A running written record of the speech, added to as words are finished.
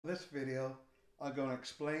this video, I'm going to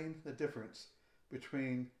explain the difference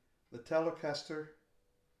between the Telecaster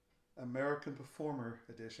American Performer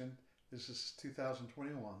Edition, this is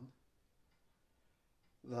 2021,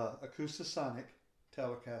 the Acoustasonic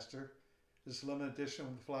Telecaster, this is limited edition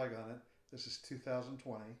with a flag on it, this is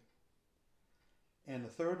 2020, and the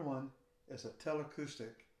third one is a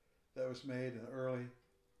Telecoustic that was made in the early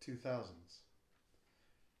 2000s.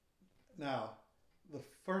 Now, the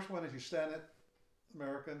first one is your standard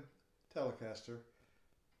American Telecaster.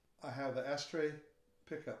 I have the ashtray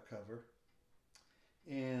pickup cover,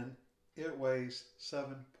 and it weighs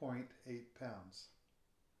 7.8 pounds.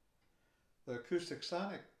 The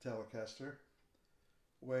Acoustasonic Telecaster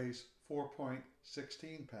weighs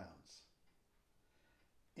 4.16 pounds.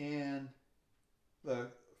 And the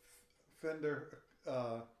Fender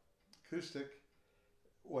Acoustic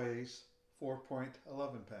weighs 4.11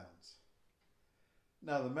 pounds.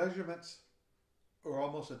 Now the measurements are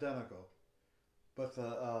almost identical, but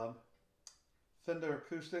the Fender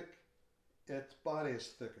Acoustic, its body is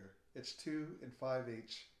thicker. It's 2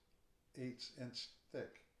 5/8 inch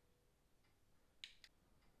thick.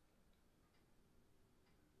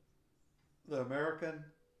 The American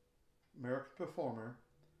Performer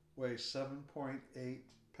weighs 7.8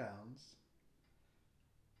 pounds.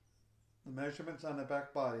 The measurements on the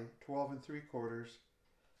back body, 12 3/4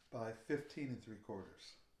 by 15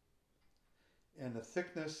 3/4. And the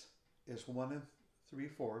thickness is 1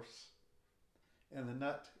 3/4, and the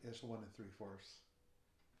nut is 1 3/4.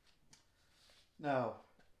 Now,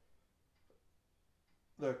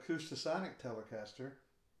 the Acoustasonic Telecaster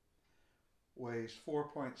weighs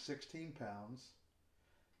 4.16 pounds.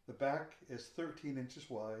 The back is 13 inches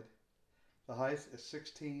wide. The height is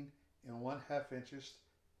 16 1/2 inches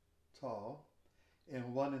tall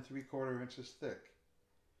and 1 3/4 inches thick.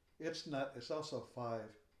 Its nut is also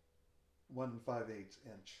 1 5/8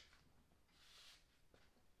 inch.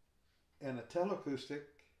 And a Telecoustic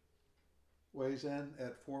weighs in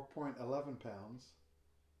at 4.11 pounds,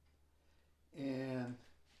 and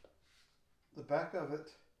the back of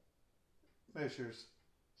it measures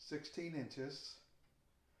 16 inches.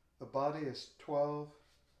 The body is 12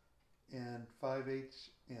 5/8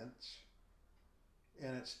 inch,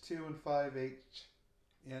 and it's 2 5/8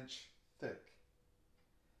 inch thick.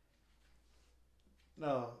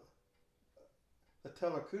 Now, the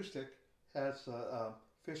Telecoustic has a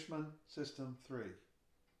Fishman System 3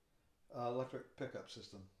 electric pickup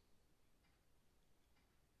system.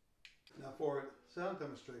 Now for sound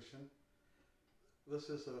demonstration, this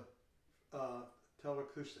is a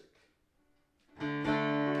Telecoustic.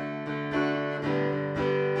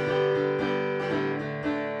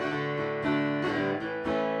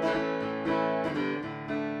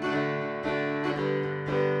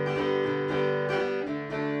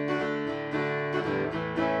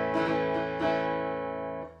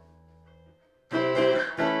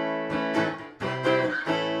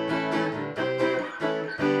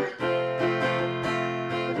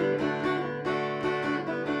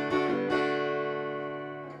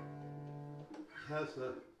 Has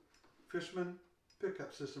a Fishman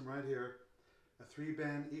pickup system right here, a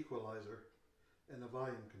 3-band equalizer, and a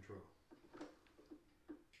volume control.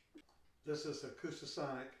 This is the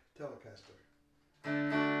Acoustasonic Telecaster.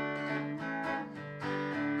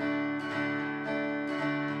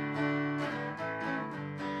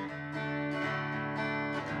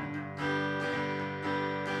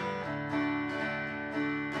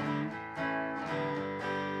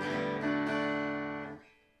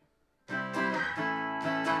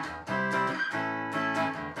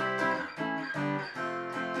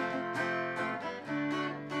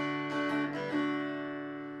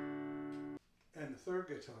 And the third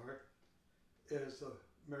guitar is the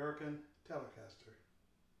American Telecaster.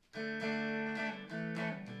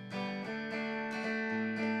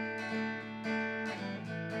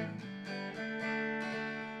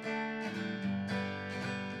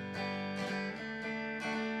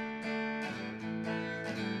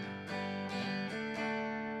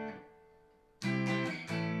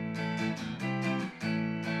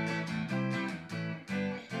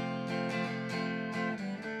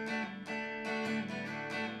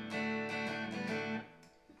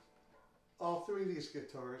 All three of these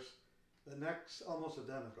guitars, the neck's almost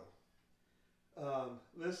identical.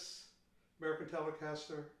 This American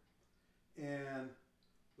Telecaster and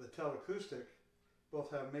the Telecoustic both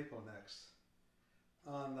have maple necks.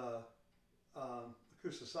 On the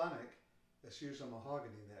Acoustasonic, it's used a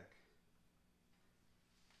mahogany neck.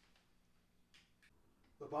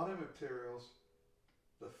 The body materials,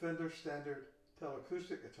 the Fender standard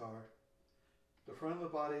Telecoustic guitar, the front of the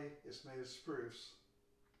body is made of spruce,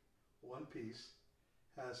 one piece,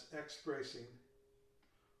 has X bracing,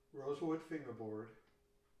 rosewood fingerboard,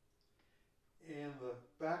 and the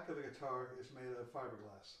back of the guitar is made of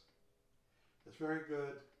fiberglass. It's very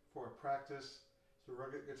good for practice. It's a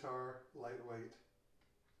rugged guitar, lightweight.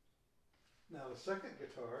 Now the second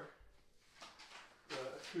guitar, the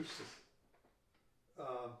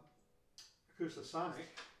Acoustasonic,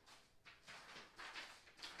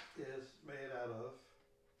 is made out of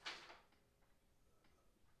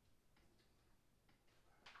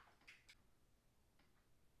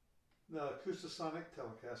the Acoustasonic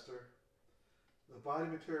Telecaster. The body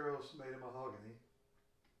material is made of mahogany.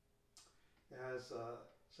 It has a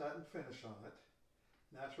satin finish on it,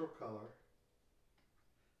 natural color,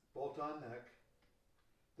 bolt-on neck.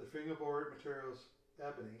 The fingerboard material is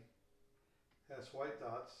ebony, has white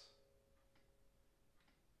dots.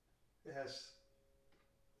 It has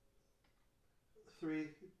 3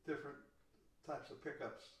 different types of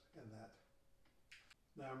pickups in that.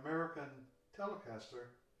 Now, American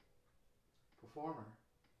Telecaster Performer,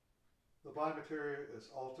 the body material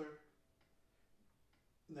is alder,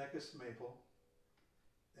 neck is maple,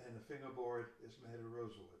 and the fingerboard is made of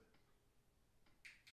rosewood.